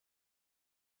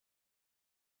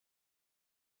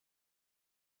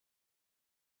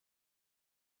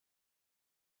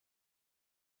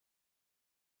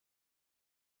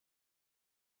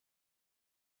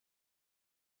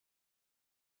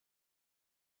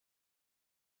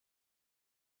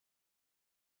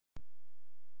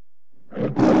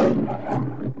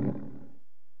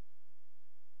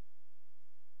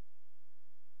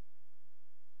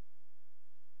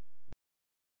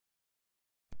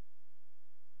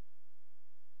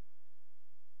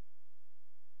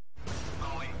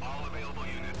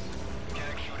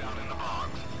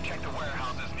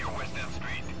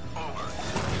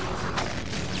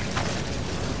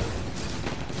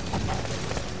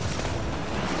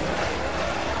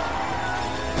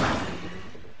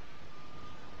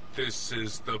This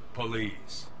is the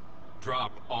police.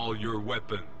 Drop all your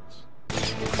weapons.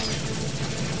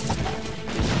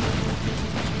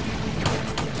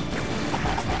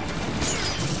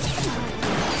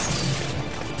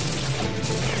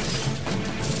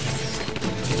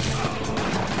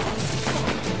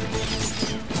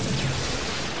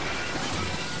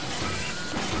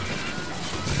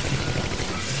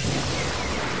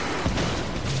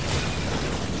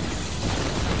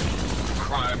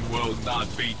 Crime will not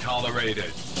be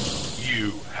tolerated.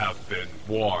 You have been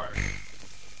warned.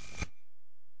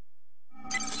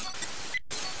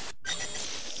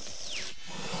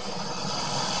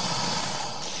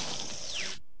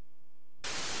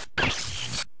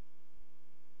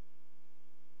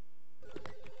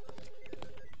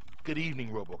 Good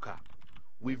evening, Robocop.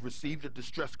 We've received a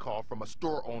distress call from a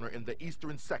store owner in the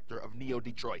eastern sector of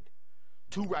Neo-Detroit.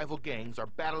 2 rival gangs are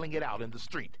battling it out in the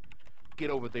street. Get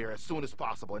over there as soon as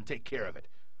possible and take care of it.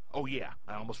 Oh yeah,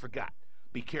 I almost forgot.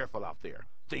 Be careful out there.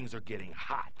 Things are getting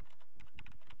hot.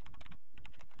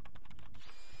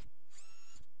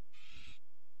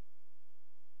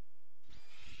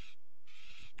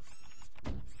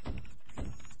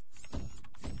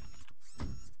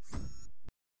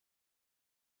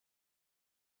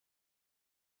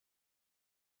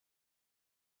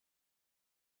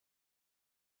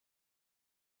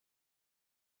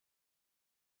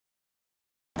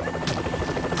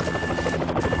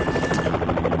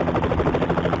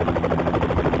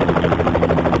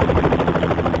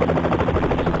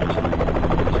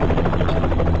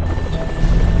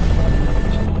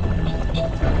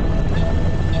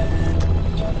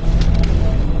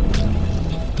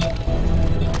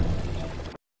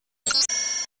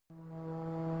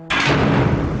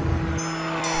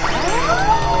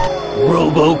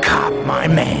 Robocop, my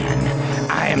man,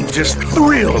 I am just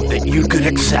thrilled that you could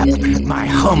accept my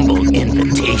humble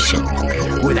invitation.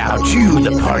 Without you,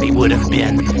 the party would have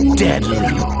been deadly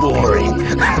boring.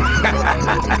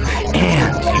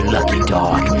 And, you lucky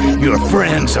dog, your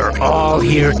friends are all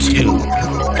here too,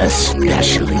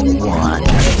 especially one.